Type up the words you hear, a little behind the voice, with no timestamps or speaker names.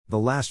The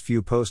last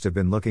few posts have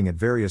been looking at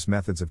various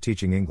methods of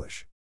teaching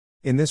English.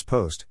 In this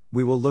post,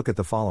 we will look at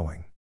the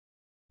following.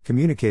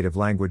 Communicative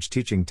language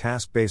teaching,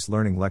 task-based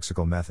learning,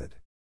 lexical method.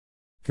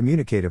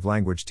 Communicative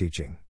language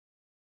teaching.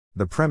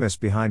 The premise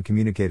behind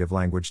communicative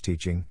language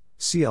teaching,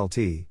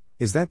 CLT,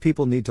 is that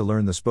people need to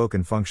learn the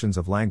spoken functions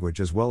of language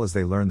as well as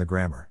they learn the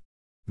grammar.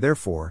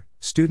 Therefore,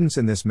 students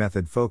in this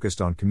method focused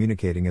on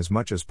communicating as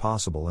much as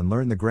possible and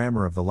learn the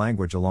grammar of the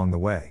language along the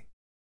way.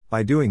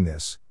 By doing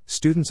this,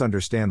 students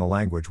understand the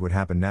language would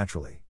happen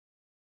naturally.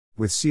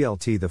 With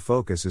CLT, the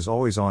focus is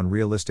always on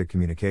realistic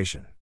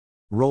communication.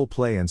 Role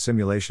play and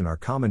simulation are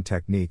common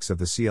techniques of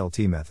the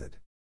CLT method.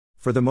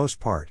 For the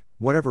most part,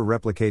 whatever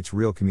replicates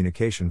real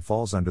communication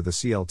falls under the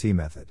CLT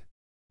method.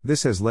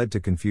 This has led to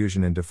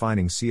confusion in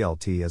defining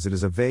CLT, as it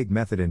is a vague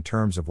method in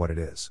terms of what it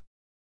is.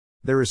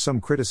 There is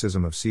some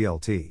criticism of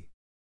CLT.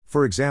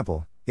 For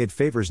example, it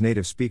favors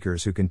native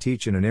speakers who can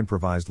teach in an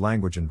improvised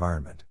language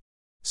environment.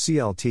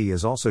 CLT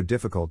is also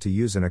difficult to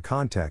use in a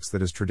context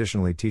that is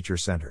traditionally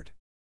teacher-centered.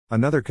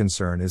 Another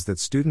concern is that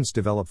students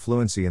develop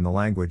fluency in the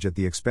language at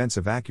the expense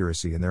of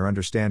accuracy in their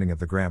understanding of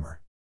the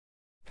grammar.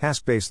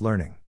 Task-based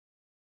learning.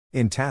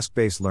 In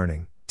task-based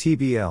learning,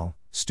 TBL,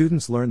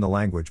 students learn the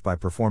language by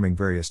performing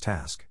various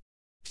tasks.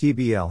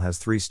 TBL has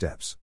 3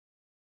 steps.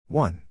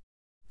 1.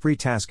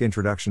 Pre-task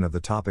introduction of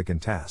the topic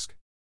and task.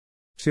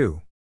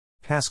 2.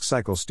 Task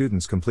cycle,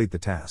 students complete the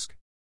task.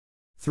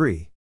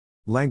 3.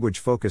 Language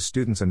focus,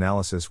 students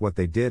analysis what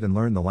they did and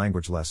learn the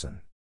language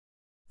lesson.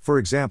 For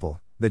example,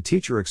 the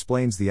teacher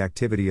explains the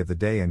activity of the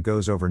day and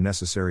goes over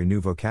necessary new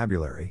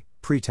vocabulary,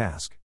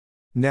 pre-task.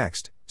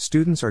 Next,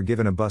 students are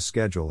given a bus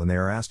schedule and they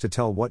are asked to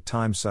tell what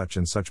time such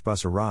and such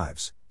bus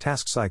arrives,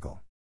 task cycle.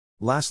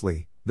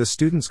 Lastly, the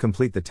students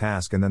complete the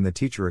task and then the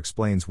teacher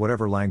explains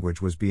whatever language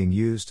was being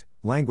used,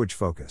 language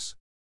focus.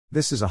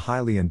 This is a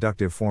highly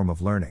inductive form of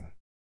learning.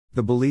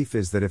 The belief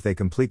is that if they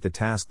complete the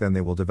task, then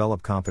they will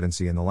develop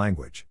competency in the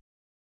language.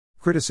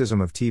 Criticism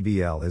of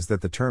TBL is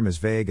that the term is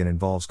vague and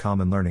involves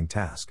common learning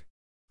task.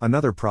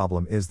 Another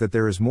problem is that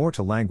there is more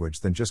to language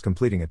than just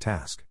completing a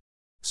task.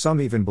 Some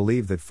even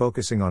believe that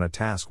focusing on a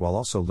task while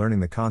also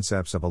learning the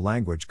concepts of a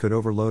language could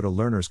overload a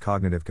learner's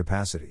cognitive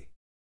capacity.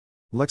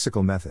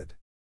 Lexical method.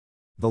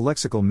 The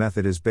lexical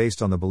method is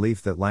based on the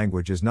belief that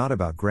language is not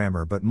about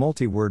grammar but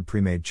multi-word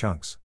pre-made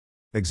chunks.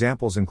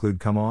 Examples include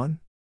come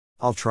on,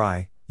 I'll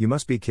try, you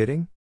must be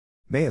kidding,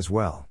 may as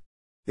well.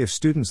 If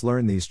students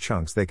learn these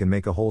chunks, they can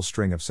make a whole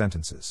string of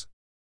sentences.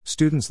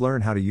 Students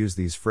learn how to use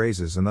these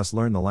phrases and thus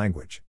learn the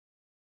language.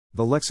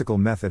 The lexical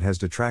method has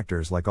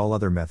detractors like all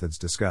other methods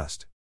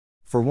discussed.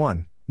 For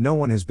one, no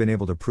one has been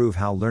able to prove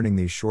how learning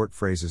these short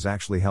phrases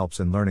actually helps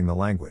in learning the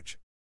language.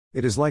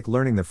 It is like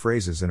learning the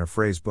phrases in a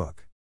phrase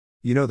book.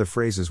 You know the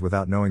phrases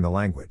without knowing the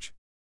language.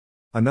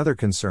 Another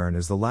concern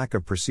is the lack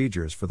of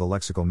procedures for the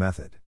lexical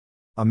method.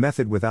 A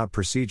method without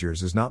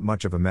procedures is not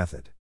much of a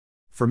method.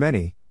 For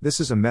many, this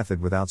is a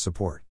method without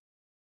support.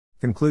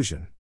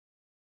 Conclusion.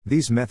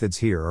 These methods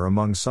here are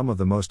among some of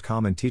the most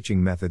common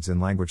teaching methods in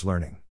language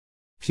learning.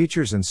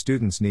 Teachers and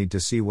students need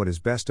to see what is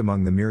best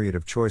among the myriad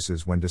of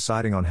choices when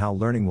deciding on how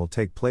learning will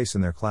take place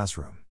in their classroom.